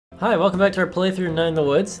Hi, welcome back to our playthrough Night in the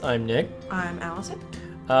Woods. I'm Nick. I'm Allison.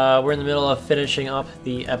 We're in the middle of finishing up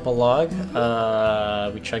the epilogue.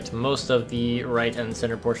 We checked most of the right and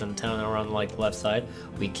center portion of the town, and we're on like the left side.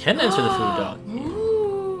 We can enter the food dog.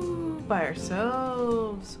 Ooh, by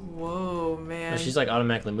ourselves. Whoa, man. Oh, she's like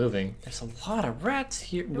automatically moving. There's a lot of rats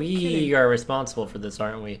here. No we kidding. are responsible for this,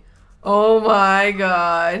 aren't we? Oh my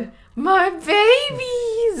god. My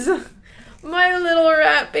babies! My little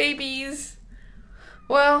rat babies.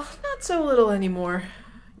 Well, not so little anymore.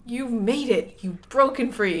 You've made it. You've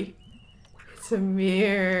broken free. It's a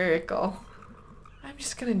miracle. I'm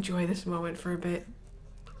just gonna enjoy this moment for a bit.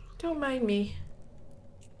 Don't mind me.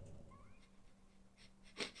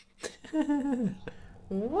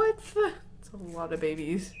 What the? It's a lot of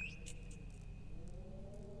babies.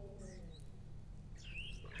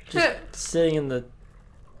 Just sitting in the...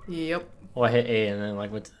 Yep. Oh, I hit A and then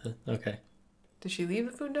like went to the... Okay. Did she leave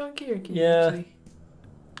the food donkey or can you Yeah. actually...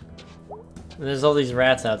 And there's all these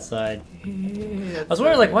rats outside. Yeah, I was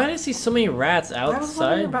wondering, like, why did I see so many rats outside? I was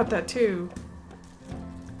wondering about that too.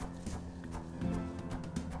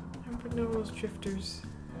 Those drifters.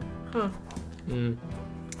 Huh.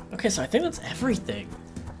 Okay, so I think that's everything.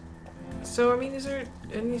 So, I mean, is there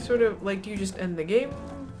any sort of, like, do you just end the game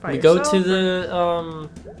by We yourself? go to the,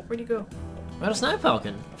 Where'd you go? Rattlesnake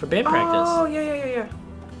Falcon for band practice. Oh, yeah.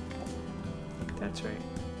 That's right.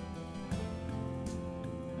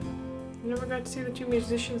 I never got to see the two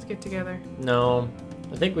musicians get together. No,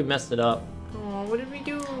 I think we messed it up. Oh, what did we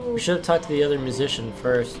do? We should have talked to the other musician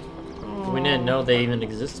first. Oh. We didn't know they even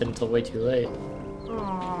existed until way too late.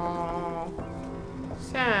 Oh.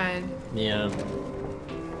 Sad. Yeah.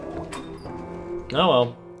 Oh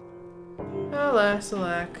well. Alas,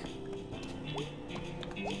 alack.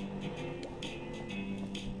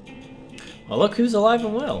 Well, look who's alive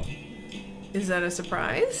and well. Is that a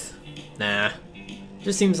surprise? Nah.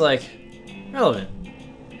 Just seems like relevant.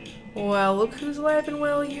 Well, look who's alive and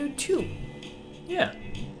well, you too. Yeah.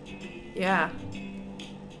 Yeah.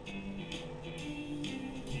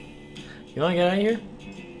 You wanna get out of here?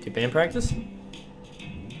 Do band practice?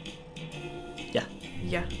 Yeah.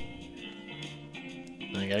 Yeah.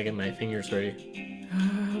 I gotta get my fingers ready.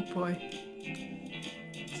 Oh boy.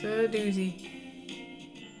 It's a doozy.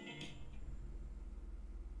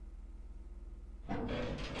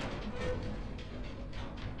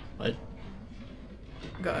 What?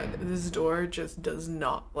 God, this door just does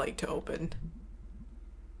not like to open.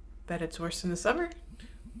 Bet it's worse in the summer.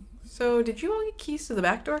 So, did you all get keys to the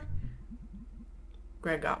back door?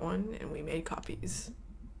 Greg got one, and we made copies.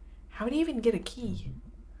 How do you even get a key?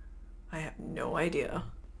 I have no idea.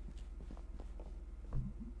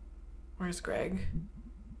 Where's Greg?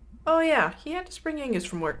 Oh yeah, he had to spring Angus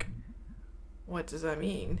from work. What does that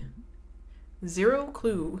mean? Zero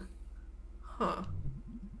clue. Huh.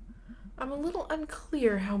 I'm a little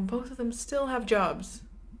unclear how both of them still have jobs,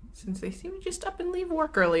 since they seem to just up and leave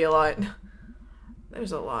work early a lot.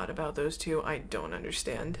 There's a lot about those two I don't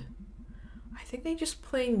understand. I think they just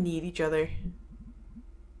plain need each other.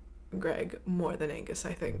 Greg, more than Angus,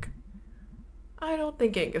 I think. I don't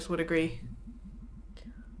think Angus would agree.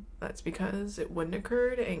 That's because it wouldn't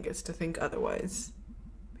occur to Angus to think otherwise.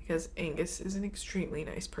 Because Angus is an extremely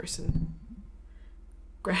nice person.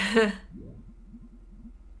 Greg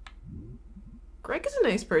is a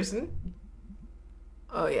nice person.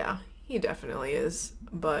 Oh yeah, he definitely is.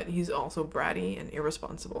 But he's also bratty and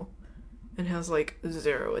irresponsible. And has like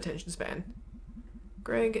zero attention span.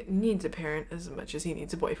 Greg needs a parent as much as he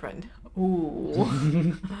needs a boyfriend.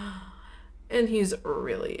 Ooh. And he's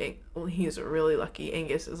really lucky.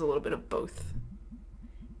 Angus is a little bit of both.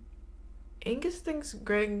 Angus thinks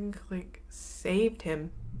Greg, like, saved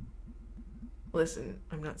him. Listen,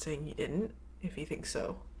 I'm not saying he didn't, if he thinks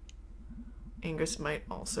so. Angus might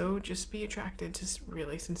also just be attracted to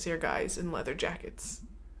really sincere guys in leather jackets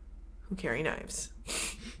who carry knives.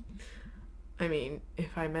 I mean,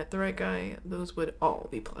 if I met the right guy, those would all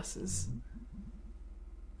be pluses.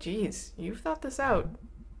 Jeez, you've thought this out.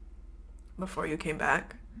 Before you came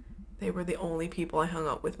back, they were the only people I hung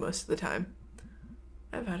out with most of the time.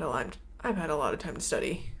 I've had a lot of time to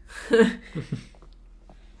study.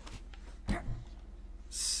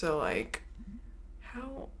 So, like,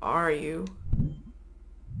 how are you?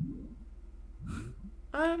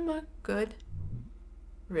 I'm good.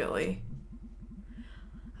 Really?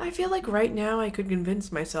 I feel like right now I could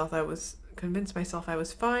convince myself I was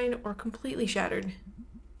fine or completely shattered.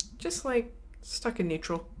 Just like stuck in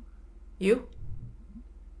neutral. You?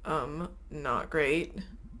 Not great.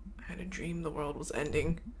 I had a dream the world was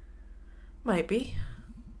ending. Might be.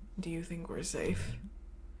 Do you think we're safe?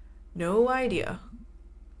 No idea.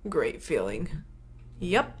 Great feeling.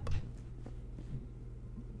 Yep.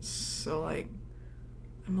 so, like,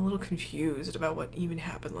 I'm a little confused about what even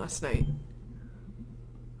happened last night.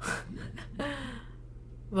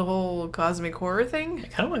 The whole cosmic horror thing? I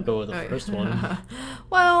kind of want to go with the first one.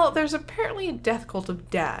 Well, there's apparently a death cult of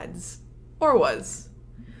dads. Or was.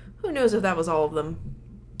 Who knows if that was all of them.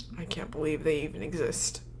 I can't believe they even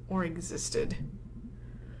exist. Or existed.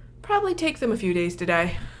 Probably take them a few days to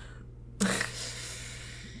die.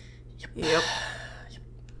 Yep.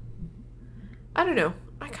 I don't know.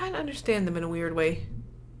 I kind of understand them in a weird way.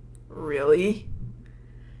 Really?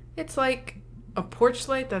 It's like a porch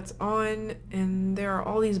light that's on and there are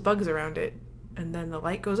all these bugs around it, and then the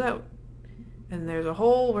light goes out and there's a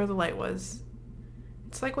hole where the light was.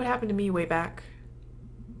 It's like what happened to me way back,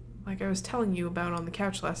 like I was telling you about on the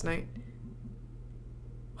couch last night.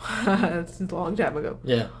 That's a long time ago.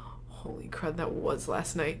 Yeah. Holy crud, that was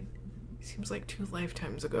last night. Seems like 2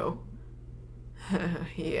 lifetimes ago.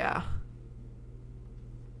 Yeah.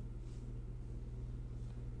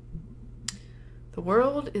 The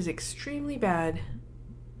world is extremely bad.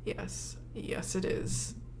 Yes. Yes, it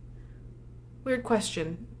is. Weird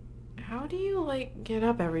question. How do you, like, get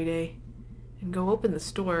up every day and go open the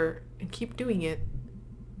store and keep doing it?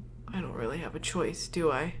 I don't really have a choice,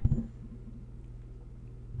 do I?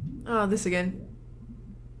 Oh, this again.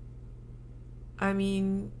 I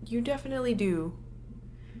mean, you definitely do.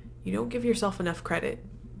 You don't give yourself enough credit.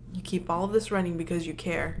 You keep all of this running because you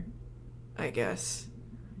care, I guess.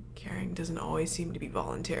 Caring doesn't always seem to be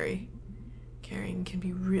voluntary. Caring can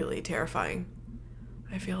be really terrifying.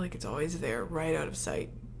 I feel like it's always there, right out of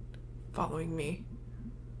sight, following me.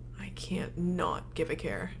 I can't not give a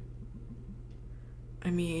care.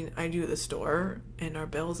 I mean, I do the store, and our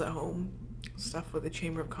bills at home, stuff with the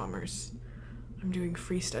Chamber of Commerce. I'm doing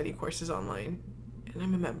free study courses online, and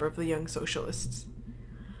I'm a member of the Young Socialists.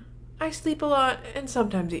 I sleep a lot, and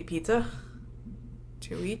sometimes eat pizza.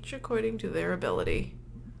 To each according to their ability.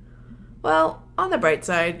 Well, on the bright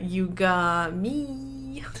side, you got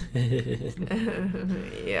me.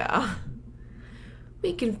 Yeah.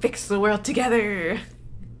 We can fix the world together.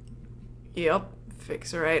 Yep,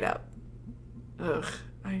 fix it right up. Ugh,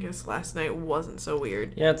 I guess last night wasn't so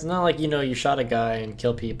weird. Yeah, it's not like, you know, you shot a guy and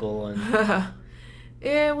killed people and...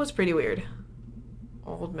 It was pretty weird.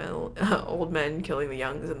 Old men killing the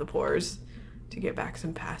youngs and the poors to get back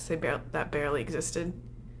some past that barely existed.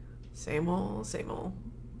 Same old, same old.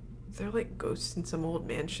 They're like ghosts in some old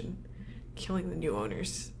mansion, killing the new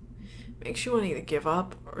owners. Makes you want to either give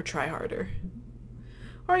up or try harder.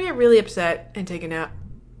 Or get really upset and take a nap.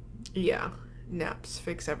 Yeah, naps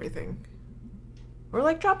fix everything. Or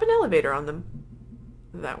like drop an elevator on them.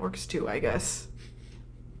 That works too, I guess.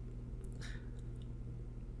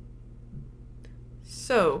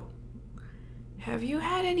 So, have you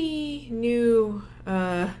had any new,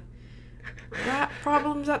 rat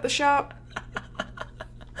problems at the shop?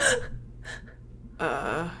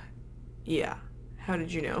 Yeah. How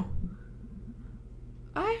did you know?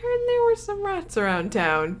 I heard there were some rats around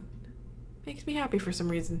town. Makes me happy for some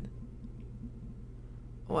reason.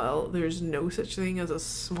 Well, there's no such thing as a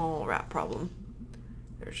small rat problem.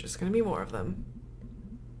 There's just gonna be more of them.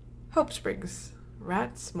 Hope Springs.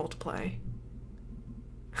 Rats multiply.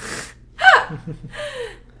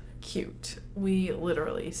 Cute. We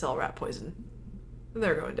literally sell rat poison.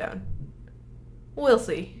 They're going down. We'll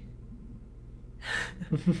see.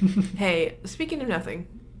 Hey, speaking of nothing,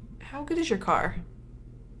 how good is your car?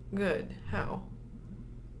 Good. How?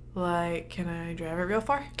 Like, can I drive it real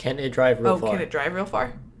far? Can it drive real far? Oh, can it drive real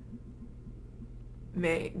far?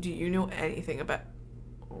 May, do you know anything about...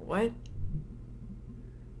 What?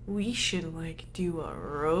 We should, like, do a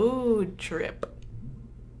road trip.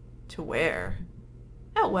 To where?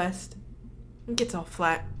 Out west. It gets all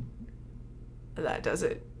flat. That does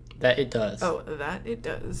it. That it does. Oh, that it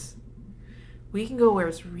does. We can go where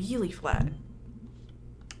it's really flat.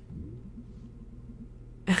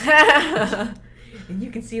 And you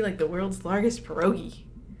can see like the world's largest pierogi,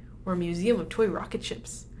 or a museum of toy rocket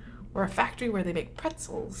ships, or a factory where they make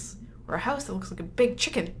pretzels, or a house that looks like a big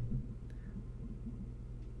chicken.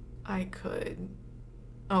 I could...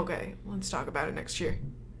 Okay, let's talk about it next year.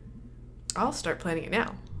 I'll start planning it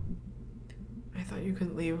now. I thought you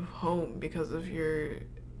couldn't leave home because of your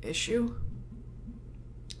issue.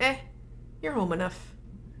 You're home enough.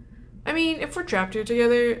 I mean, if we're trapped here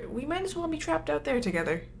together, we might as well be trapped out there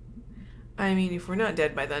together. I mean, if we're not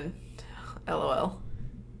dead by then. LOL.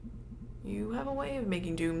 You have a way of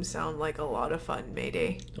making Doom sound like a lot of fun,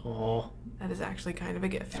 Mayday. Aw. That is actually kind of a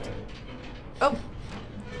gift. Oh!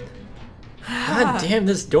 God damn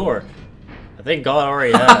this door. I think God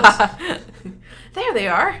already has. There they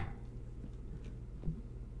are!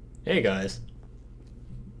 Hey guys.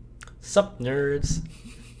 Sup, nerds?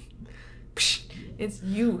 Psh, it's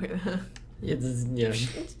you. Yeah.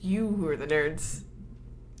 It's you who are the nerds.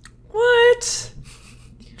 What?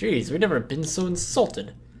 Jeez, we've never been so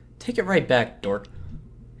insulted. Take it right back, dork.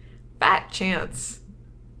 Fat chance.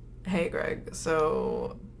 Hey, Greg.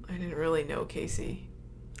 So, I didn't really know Casey.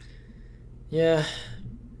 Yeah.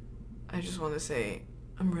 I just want to say,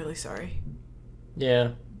 I'm really sorry.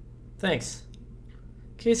 Yeah. Thanks.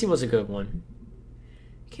 Casey was a good one.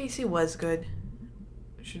 Casey was good.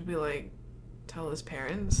 Should we, like, tell his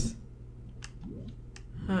parents?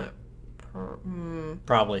 Huh.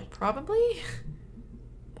 Probably. Probably?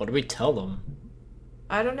 What do we tell them?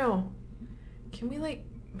 I don't know. Can we, like,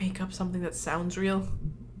 make up something that sounds real?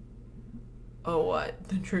 Oh, what?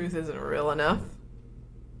 The truth isn't real enough?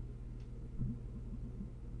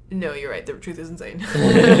 No, you're right. The truth is insane.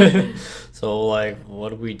 So, like, what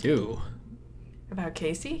do we do? About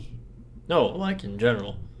Casey? No, like, in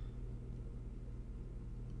general.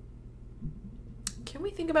 Can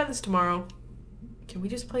we think about this tomorrow? Can we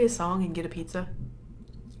just play a song and get a pizza?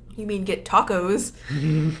 You mean get tacos?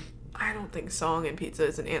 I don't think song and pizza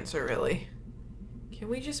is an answer, really. Can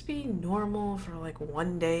we just be normal for, like,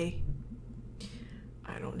 one day?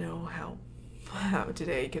 I don't know how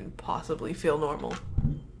today can possibly feel normal.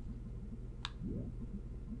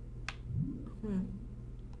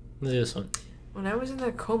 Let's do this one. When I was in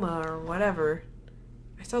that coma or whatever,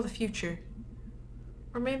 I saw the future.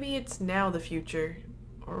 Or maybe it's now the future.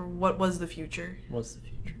 Or what was the future? What's the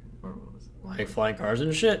future? Or what was it? Like flying cars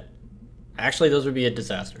and shit? Actually, those would be a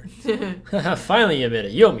disaster. Finally, you admit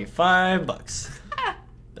it. You owe me $5.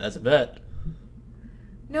 That's a bet.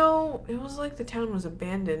 No, it was like the town was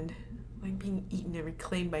abandoned. Like being eaten and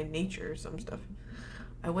reclaimed by nature or some stuff.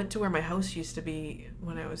 I went to where my house used to be.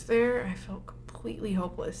 When I was there, I felt completely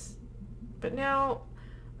hopeless. But now,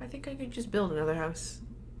 I think I could just build another house.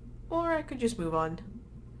 Or I could just move on.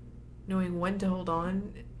 Knowing when to hold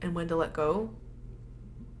on and when to let go.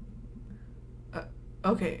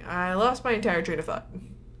 Okay, I lost my entire train of thought.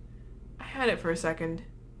 I had it for a second,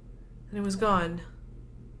 and it was gone.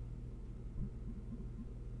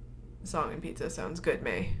 Song and pizza sounds good,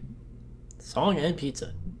 May. Song and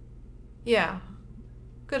pizza. Yeah,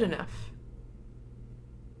 good enough.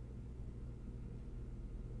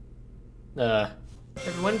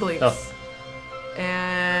 Everyone blinks. Oh.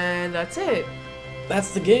 And that's it.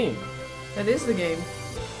 That's the game. That is the game.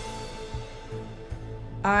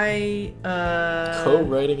 I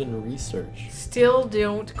Co-writing and research. still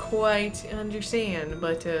don't quite understand,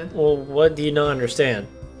 but Well, what do you not understand?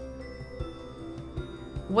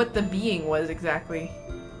 what the being was exactly.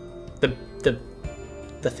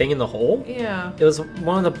 The thing in the hole? Yeah. It was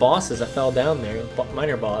one of the bosses that fell down there.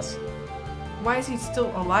 Minor boss. Why is he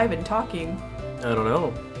still alive and talking? I don't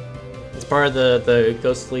know. It's part of the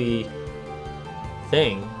ghostly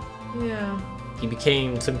thing. Yeah. He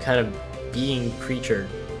became some kind of being creature.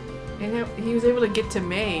 And he was able to get to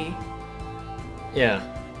May. Yeah.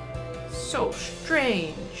 So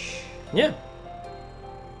strange. Yeah.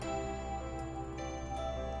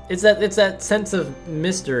 It's that sense of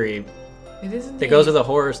mystery It isn't. that goes with a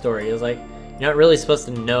horror story. It's like you're not really supposed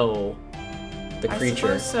to know the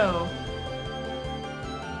creature. I suppose so.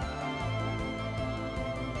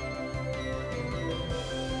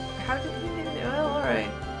 How did he? Well, all right.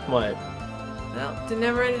 What? Well, it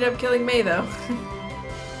never ended up killing May though.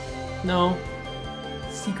 No.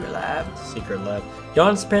 Secret lab. Secret lab.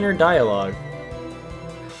 Jan Spanner dialogue.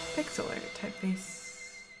 Pixel art typeface.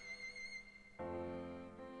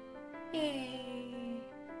 Yay.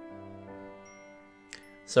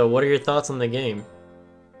 So, what are your thoughts on the game?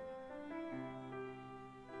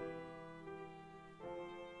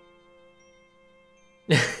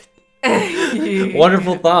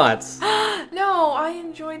 Wonderful thoughts. No, I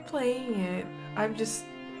enjoyed playing it. I'm just,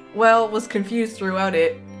 well, was confused throughout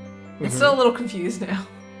it. It's still a little confused now.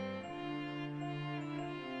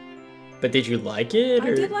 But did you like it? I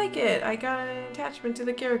Or? did like it. I got an attachment to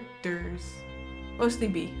the characters. Mostly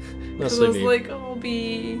B. Because Mostly I was B. like, oh,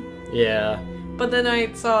 B. Yeah. But then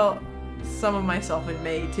I saw some of myself in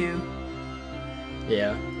May, too.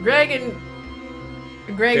 Yeah. Greg and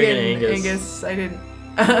Angus. Angus, I didn't...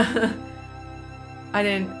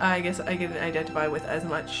 I guess I didn't identify with as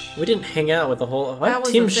much. We didn't hang out with the whole... Why That did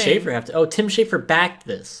was Tim the thing. Schafer have to... Oh, Tim Schafer backed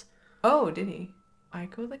this. Oh, did he?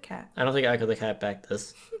 Aiko the cat. I don't think Iko the Cat backed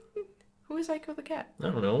this. Who is Aiko the cat? I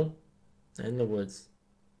don't know. In the woods.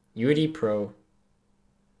 UD Pro.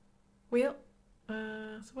 Well,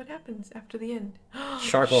 so what happens after the end?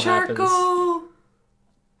 Sharkle happens. Sharkle!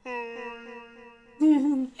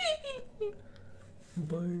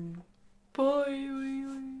 Bye. Boy.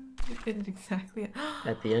 get it exactly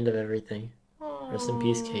at the end of everything. Rest in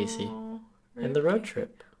peace, Casey. And the road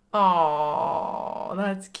trip. Oh,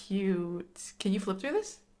 that's cute. Can you flip through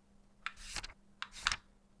this?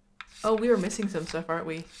 Oh, we were missing some stuff, aren't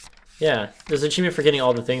we? Yeah, there's an achievement for getting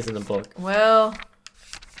all the things in the book. Well...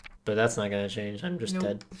 But that's not gonna change. I'm just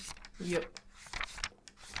dead. Yep.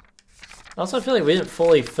 Also, I feel like we didn't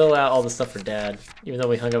fully fill out all the stuff for Dad, even though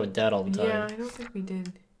we hung out with Dad all the time. Yeah, I don't think we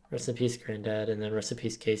did. Rest in peace, Granddad, and then rest in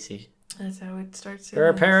peace, Casey. That's how it starts.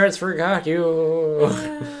 Your parents forgot you.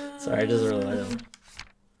 Sorry, I just really like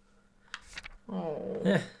Oh.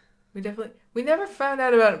 Yeah. We never found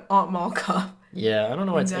out about Aunt Mall Cop. Yeah, I don't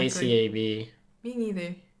know why Exactly. it's ACAB. Me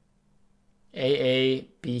neither.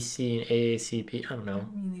 AABC and AACP. I don't know.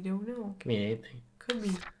 I really don't know. Could mean anything. Could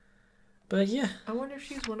be. But yeah. I wonder if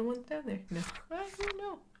she's one of the ones down there. No. I don't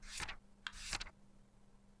know.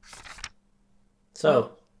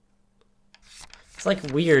 So. It's like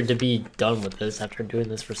weird to be done with this after doing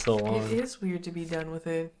this for so long. It is weird to be done with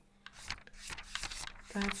it.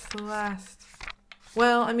 That's the last.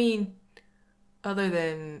 Well, I mean, other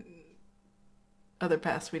than other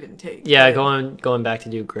paths we didn't take. Yeah, but... going back to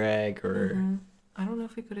do Greg or... Mm-hmm. I don't know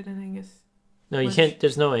if we could have done Angus. No, you can't.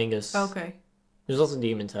 There's no Angus. Okay. There's also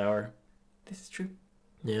Demon Tower. This is true.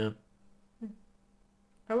 Yeah.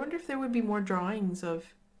 I wonder if there would be more drawings of...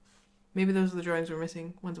 Maybe those are the drawings we're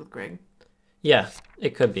missing. Ones with Greg. Yeah,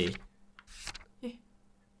 it could be. Yeah.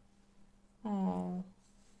 Oh.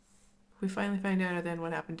 We finally find out then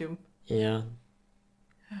what happened to him. Yeah.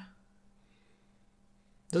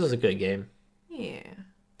 This was a good game. Yeah.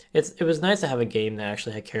 It was nice to have a game that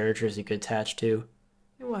actually had characters you could attach to.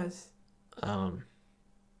 It was. Not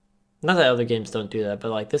that other games don't do that,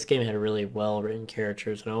 but like this game had really well written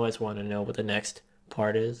characters, and I always want to know what the next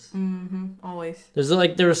part is. Mm-hmm. Always.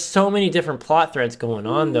 There were so many different plot threads going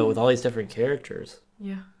on though with all these different characters.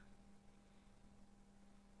 Yeah.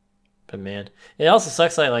 But man, it also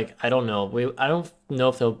sucks that like I don't know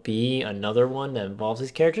if there'll be another one that involves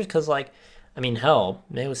these characters because like I mean hell,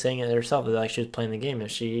 Mae was saying it herself that like she was playing the game.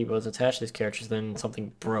 If she was attached to these characters, then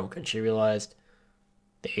something broke and she realized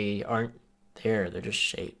they aren't there. They're just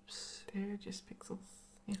shapes. They're just pixels.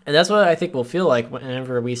 Yeah. And that's what I think we'll feel like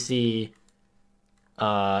whenever we see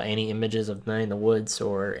any images of Night in the Woods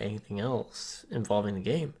or anything else involving the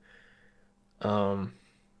game.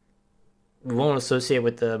 We won't associate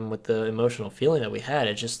with them with the emotional feeling that we had.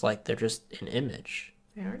 It's just like they're just an image.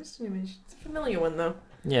 They are just an image. It's a familiar one though.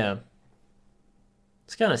 Yeah.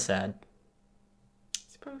 It's kind of sad. I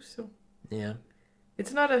suppose so. Yeah.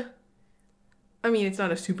 It's not a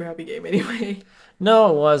super happy game anyway. No,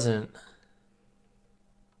 it wasn't.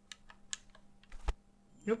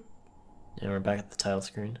 Nope. And we're back at the title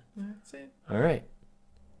screen. That's it. All right.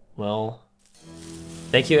 Well,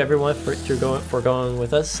 thank you everyone for going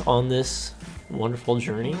with us on this wonderful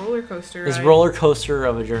journey. Roller coaster. This roller coaster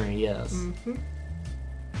of a journey, yes. Mm-hmm.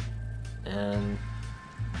 And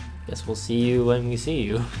guess we'll see you when we see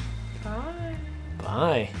you. Bye.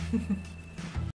 Bye.